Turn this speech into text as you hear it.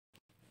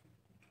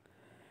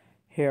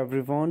Hey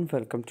everyone,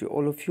 welcome to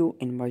all of you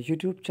in my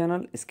YouTube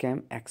channel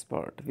Scam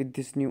Expert with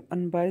this new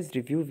unbiased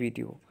review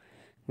video.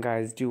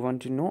 Guys, do you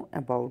want to know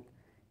about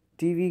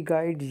TV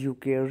Guide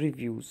UK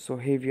reviews? So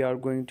here we are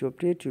going to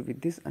update you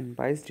with this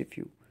unbiased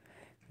review.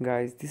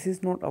 Guys, this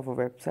is not our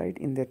website.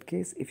 In that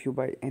case, if you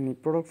buy any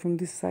product from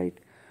this site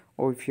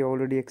or if you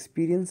already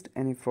experienced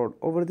any fraud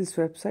over this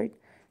website,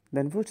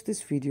 then watch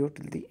this video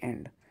till the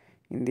end.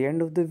 In the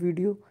end of the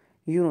video,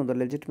 you know the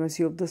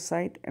legitimacy of the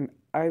site and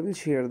I will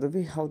share the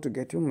way how to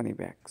get your money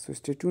back. So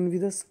stay tuned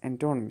with us and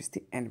don't miss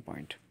the end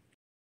point.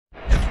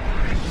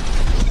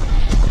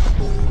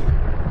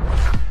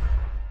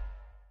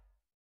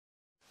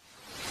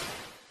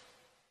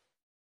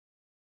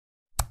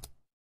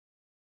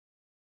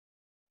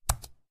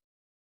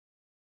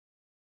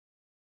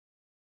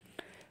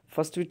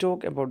 First we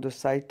talk about the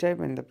site type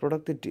and the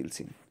product it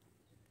deals in.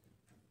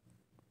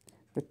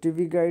 The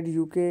TV Guide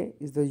UK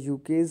is the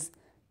UK's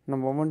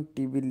 #1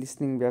 TV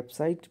listening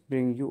website,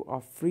 bringing you a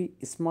free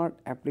smart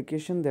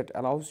application that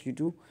allows you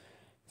to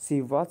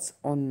see what's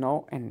on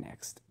now and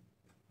next.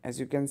 As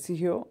you can see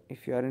here,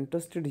 if you are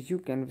interested, you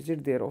can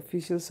visit their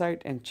official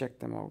site and check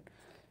them out.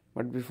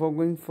 But before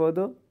going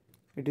further,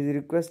 it is a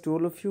request to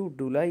all of you,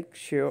 do like,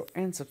 share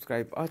and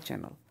subscribe our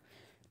channel.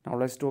 Now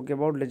let's talk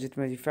about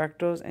legitimacy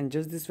factors and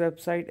judge this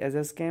website as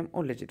a scam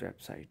or legit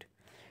website.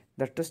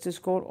 The trust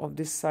score of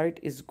this site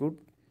is good.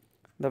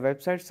 The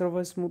website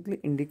server smoothly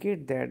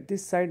indicate that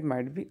this site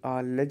might be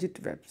a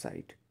legit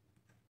website.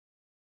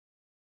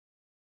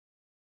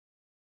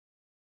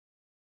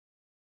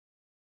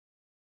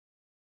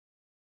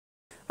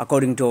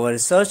 According to our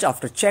research,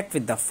 after check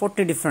with the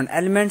 40 different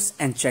elements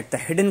and check the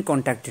hidden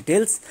contact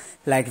details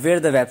like where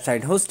the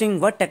website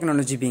hosting, what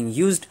technology being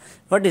used,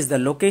 what is the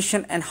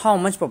location and how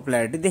much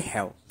popularity they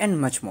have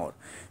and much more.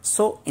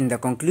 So in the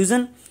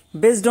conclusion,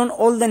 based on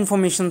all the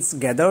informations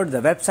gathered, the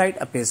website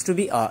appears to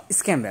be a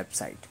scam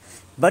website.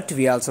 But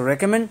we also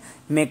recommend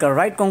make a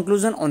right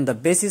conclusion on the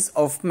basis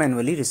of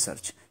manually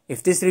research.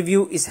 If this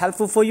review is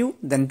helpful for you,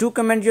 then do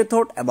comment your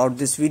thought about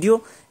this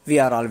video. We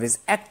are always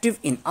active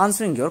in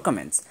answering your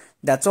comments.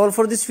 That's all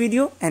for this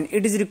video and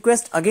it is a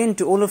request again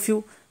to all of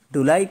you,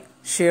 do like,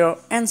 share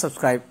and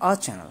subscribe our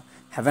channel.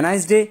 Have a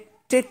nice day.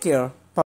 Take care.